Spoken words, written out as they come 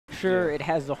sure it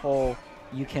has the whole,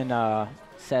 you can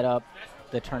set up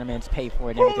the tournaments, pay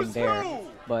for it, and everything there.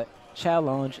 But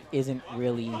challenge isn't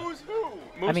really.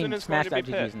 I mean,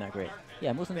 Smash.gg isn't that great.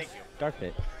 Yeah, Moosen's Dark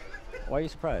Pit. Why are you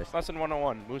surprised? Lesson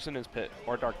 101, Moosen is Pit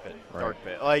or Dark Pit. Right. Dark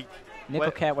Pit. Like,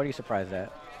 Nickel Cat, what are you surprised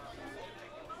at?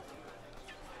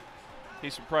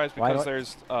 He's surprised because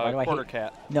there's Quarter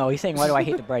Cat. No, he's saying, why do I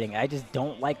hate the breading? I just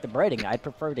don't like the breading. I'd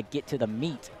prefer to get to the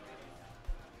meat.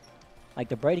 Like,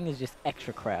 the breading is just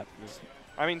extra crap.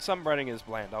 I mean, some breading is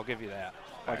bland. I'll give you that.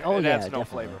 Like, oh, it yeah, adds no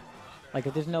definitely. flavor. Like,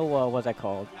 if there's no, what's that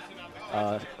called?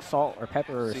 Salt or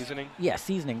pepper or seasoning? Yeah,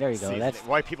 seasoning. There you go. That's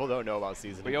why people don't know about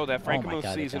seasoning. But yo, that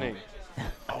Frankenmuth seasoning.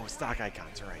 Oh, stock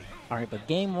icons, right. All right, but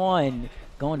game one,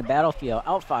 going to Battlefield,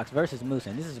 Outfoxd versus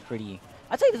Moosen. This is a pretty,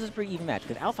 I'd say this is a pretty even match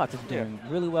because Outfoxd is doing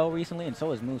really well recently, and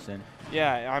so is Moosen.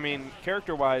 Yeah, I mean,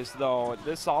 character-wise, though,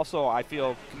 this also, I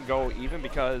feel, can go even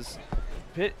because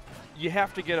Pitt, you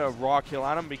have to get a raw kill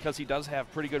on him because he does have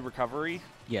pretty good recovery.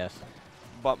 Yes.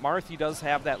 But Marth, he does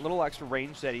have that little extra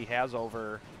range that he has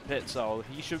over Pitt, so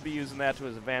he should be using that to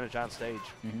his advantage on stage.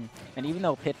 And even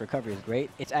though Pitt's recovery is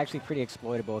great, it's actually pretty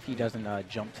exploitable if he doesn't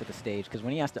jump to the stage, because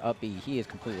when he has to up B, he is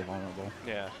completely vulnerable.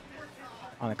 Yeah.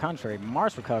 On the contrary,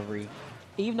 Marth's recovery,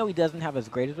 even though he doesn't have as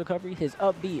great as recovery, his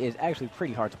up B is actually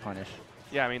pretty hard to punish.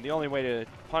 Yeah, I mean, the only way to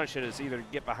punish it is either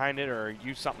get behind it or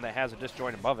use something that has a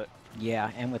disjoint above it. Yeah,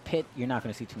 and with Pitt, you're not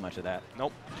going to see too much of that.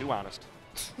 Nope, too honest.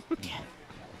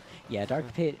 Yeah,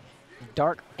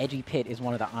 Dark Edgy Pitt is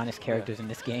one of the honest characters in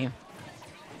this game.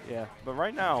 Yeah, but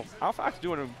right now, Outfoxd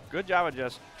doing a good job of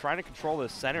just trying to control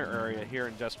this center area here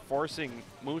and just forcing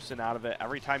Moosen out of it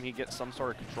every time he gets some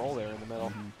sort of control there in the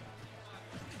middle.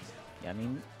 Yeah, I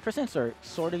mean, percents are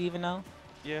sort of even now.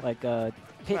 Yeah. Like,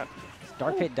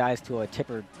 Dark Pit dies to a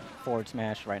tipper forward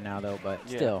smash right now, though, but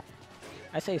still,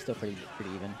 I say it's still pretty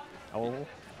even. Oh.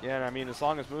 Yeah, and I mean, as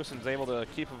long as Moosen's able to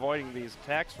keep avoiding these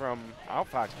attacks from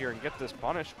Outfoxd here and get this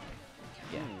punish.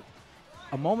 Yeah.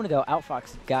 A moment ago,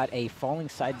 Outfoxd got a falling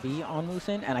side B on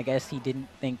Moosen, and I guess he didn't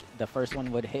think the first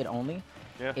one would hit only.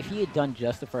 Yeah. If he had done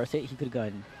just the first hit, he could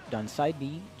have done side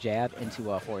B, jab,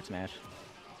 into a forward smash.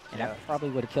 And that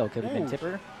probably would have killed. Could have been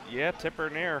tipper. Yeah,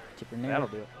 tipper nair. Tipper nair. That'll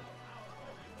do it.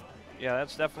 Yeah,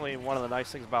 that's definitely one of the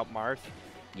nice things about Marth.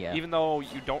 Yeah. Even though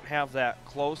you don't have that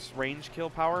close range kill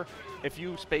power, if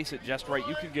you space it just right,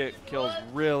 you can get kills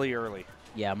really early.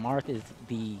 Yeah, Marth is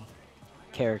the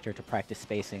character to practice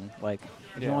spacing. Like,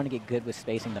 if you want to get good with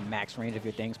spacing the max range of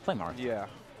your things, play Marth. Yeah.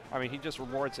 I mean, he just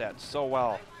rewards that so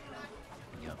well.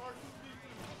 Yep.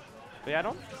 But yeah,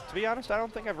 to be honest, I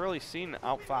don't think I've really seen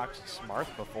Outfoxd's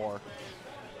Marth before.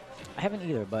 I haven't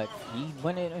either, but he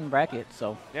went in bracket,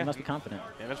 so he must be confident.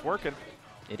 And it's working.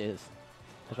 It is.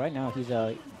 Because right now, he's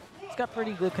got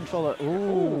pretty good control of,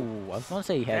 ooh, I was going to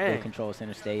say he had good control of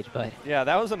center stage, but. Yeah,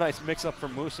 that was a nice mix-up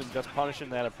from Moosen, just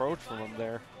punishing that approach from him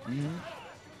there.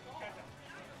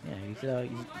 Yeah, he's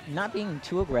not being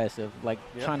too aggressive, like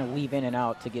trying to weave in and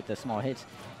out to get the small hits.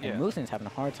 And Moosen's having a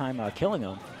hard time killing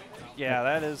him. Yeah,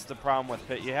 that is the problem with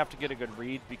Pitt. You have to get a good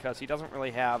read because he doesn't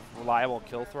really have reliable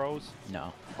kill throws.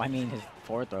 No. I mean, his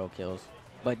forward throw kills.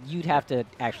 But you'd have to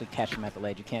actually catch him at the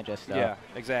ledge. You can't just... yeah,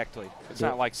 exactly. It's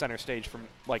not like center stage from,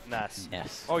 like, Ness.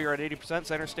 Yes. Oh, you're at 80%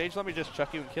 center stage? Let me just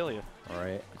chuck you and kill you. All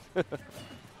right.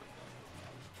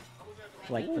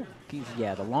 Like,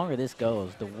 the longer this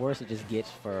goes, the worse it just gets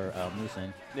for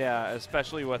Moosen. Yeah,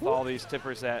 especially with all these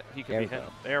tippers that he could be hitting.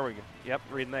 There we go. Yep,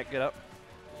 reading that get up.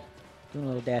 Doing a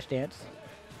little dash dance.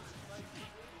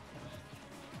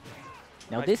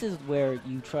 Now, this is where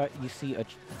you see a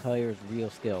player's real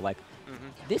skill. Like,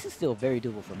 this is still very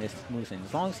doable for Moosen.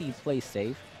 As long as he plays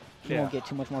safe, he won't get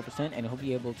too much more percent, and he'll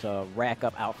be able to rack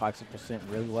up Outfox's percent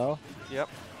really well. Yep.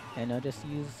 And just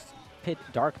use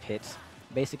Dark Pit's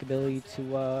basic ability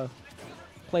to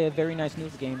play a very nice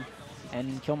neutral game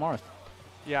and kill Marth.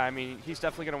 Yeah, I mean, he's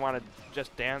definitely going to want to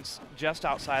just dance just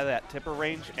outside of that tipper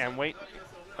range and wait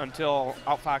until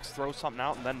Outfoxd throws something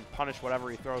out and then punish whatever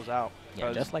he throws out.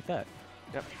 Yeah, just like that.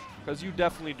 Yep. Because you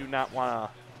definitely do not want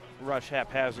to rush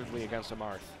haphazardly against a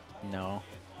Marth. No.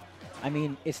 I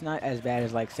mean, it's not as bad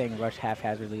as, like, saying rush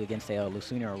haphazardly against, say, a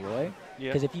Lucina or Roy.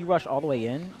 Because if you rush all the way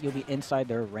in, you'll be inside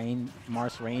their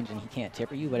Marth's range, and he can't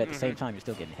tipper you, but at the same time, you're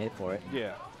still getting hit for it.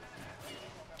 Yeah.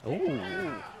 Ooh.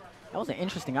 That was an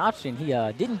interesting option. He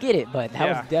didn't get it, but that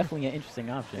was definitely an interesting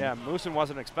option. Yeah, Moosen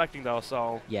wasn't expecting, though,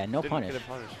 so yeah, no punish. Get a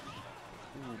punish.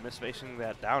 Ooh, misspacing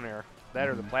that down air. That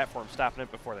or the platform stopping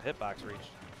it before the hitbox reached.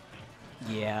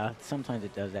 Yeah, sometimes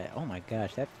it does that. Oh my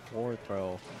gosh, that forward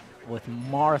throw with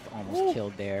Marth almost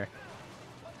killed there.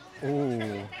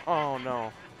 Ooh. Oh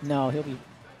no. No, he'll be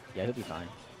fine.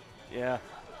 Yeah.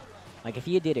 Like, if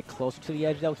he had did it closer to the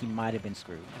edge, though, he might have been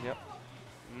screwed. Yep.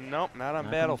 Nope, not on Not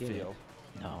gonna Battlefield.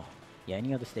 No. Yeah,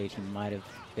 any other stage, he might have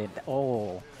been.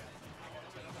 Oh.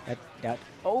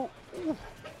 Oh. Ooh.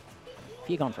 If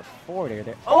he had gone for 4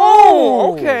 there.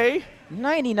 Oh, okay.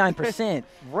 99%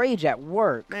 rage at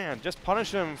work. Man, just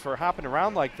punish him for hopping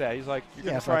around like that. He's like, you're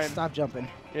gonna try and stop jumping.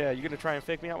 Yeah, you're gonna try and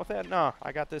fake me out with that? No,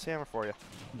 I got this hammer for you.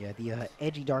 Yeah, the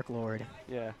edgy Dark Lord.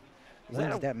 Yeah.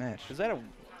 Wins that match. Is that a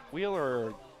wheel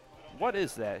or what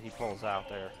is that he pulls out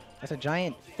there? That's a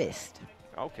giant fist.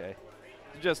 Okay.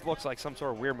 It just looks like some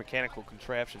sort of weird mechanical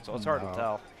contraption, so it's hard to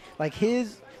tell. Like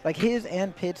his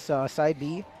and Pitt's side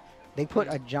B, they put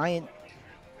a giant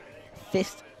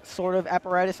fist sort of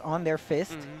apparatus on their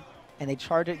fist, and they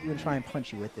charge at you and try and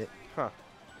punch you with it. Huh.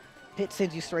 Pit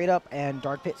sends you straight up, and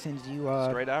Dark Pit sends you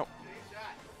straight out,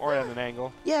 or at an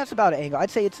angle. Yeah, it's about an angle.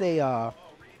 I'd say it's a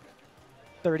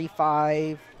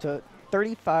 35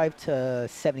 to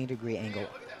 70 degree angle.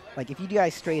 Like if you do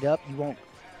guys straight up, you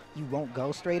won't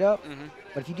go straight up.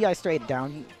 But if you do guys straight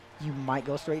down, you might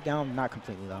go straight down, not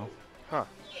completely though. Huh.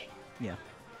 Yeah.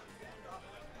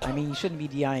 I mean, you shouldn't be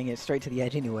DIing it straight to the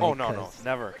edge anyway. Oh, no,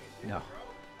 never. No. All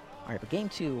right, but game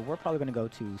 2, we're probably going to go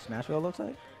to Smashville, it looks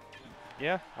like.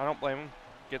 Yeah, I don't blame him.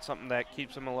 Get something that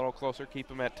keeps him a little closer,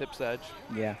 keep him at tip's edge.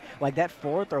 Yeah, like that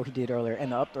forward throw he did earlier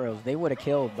and the up throws, they would have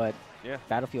killed, but yeah,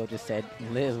 Battlefield just said,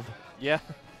 live. Yeah.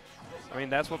 I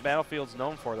mean, that's what Battlefield's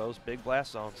known for, those big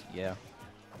blast zones. Yeah.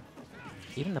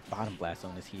 Even the bottom blast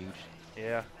zone is huge.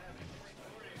 Yeah.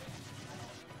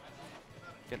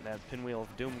 Getting that pinwheel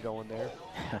of doom going there.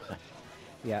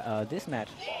 Yeah, this match,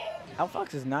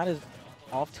 Outfoxd is not as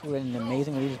off to an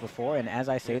amazing lead as before, and as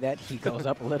I say that, he goes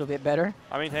up a little bit better.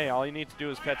 I mean, hey, all you need to do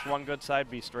is catch one good side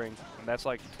B string, and that's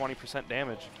like 20%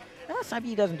 damage. Side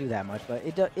B doesn't do that much, but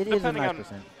it is a nice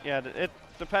percent. Yeah, it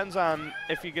depends on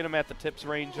if you get him at the tips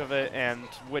range of it and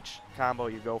which combo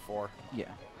you go for. Yeah.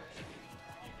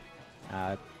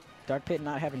 Dark Pit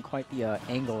not having quite the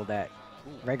angle that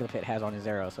regular Pit has on his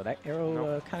arrow, so that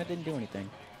arrow kind of didn't do anything.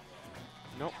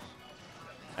 Nope.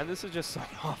 And this is just so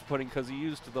off-putting because he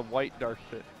used the white Dark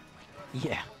Pit.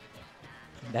 Yeah.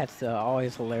 That's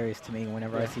always hilarious to me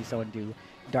whenever I see someone do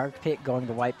Dark Pit going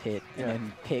to White Pit and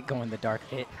then Pit going to Dark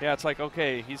Pit. Yeah, it's like,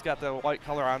 okay, he's got the white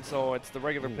color on, so it's the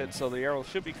regular Pit, so the arrow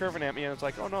should be curving at me, and it's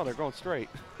like, oh no, they're going straight.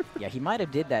 Yeah, he might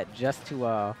have did that just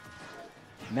to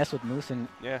mess with Moosen.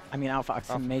 Yeah. I mean, Outfoxd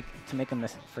to make him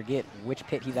forget which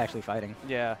Pit he's actually fighting.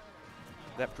 Yeah.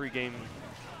 That pregame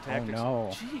tactics. Oh no.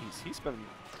 Jeez, he's been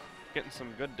getting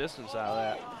some good distance out of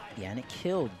that. Yeah, and it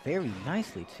killed very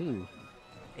nicely too.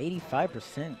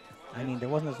 85%. I mean, there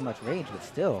wasn't as much rage, but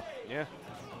still. Yeah.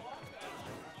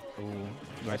 Ooh.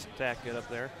 Nice attack, get up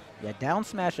there. Yeah, down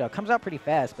smash comes out pretty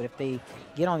fast, but if they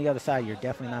get on the other side, you're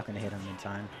definitely not going to hit them in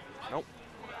time. Nope.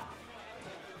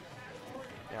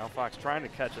 Yeah, Outfoxd trying to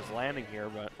catch his landing here,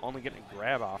 but only getting a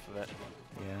grab off of it.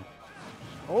 Yeah.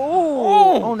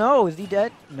 Oh! Oh no, is he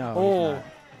dead? No, he's not.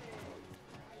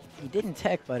 He didn't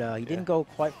tech, but he didn't go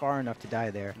quite far enough to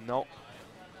die there. Nope.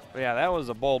 But yeah, that was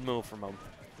a bold move from him.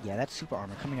 Yeah, that's super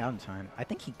armor coming out in time. I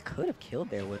think he could have killed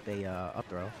there with a up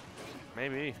throw.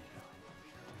 Maybe.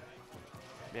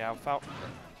 Yeah, Outfoxd.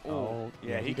 Oh,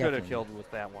 yeah, he could have killed with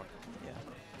that one.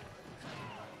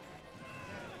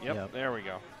 Yeah. Yep, there we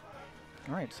go.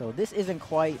 All right, so this isn't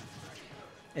quite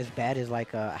as bad as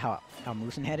like how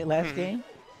Moosen had it last game.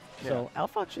 So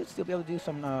Outfoxd should still be able to do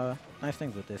some nice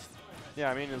things with this. Yeah,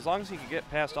 I mean, as long as he can get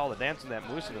past all the dancing that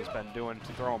Moosen has been doing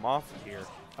to throw him off here.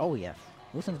 Oh, yeah.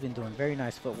 Moosen's been doing very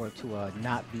nice footwork to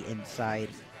not be inside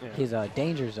his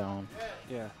danger zone.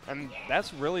 Yeah, and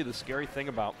that's really the scary thing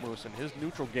about Moosen. His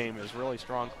neutral game is really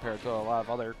strong compared to a lot of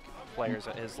other players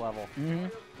at his level.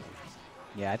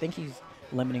 Yeah, I think he's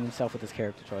limiting himself with his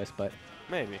character choice, but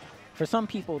maybe. For some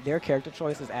people, their character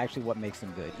choice is actually what makes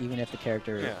them good, even if the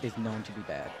character is known to be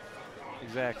bad.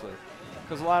 Exactly.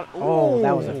 Because a lot. Oh,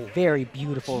 that was a very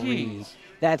beautiful read.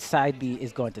 That side B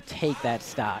is going to take that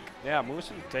stock. Yeah,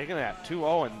 Moosen taking that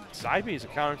 2-0, and side B is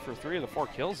accounting for 3 of the 4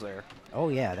 kills there. Oh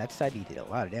yeah, that side B did a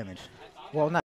lot of damage. Well, not.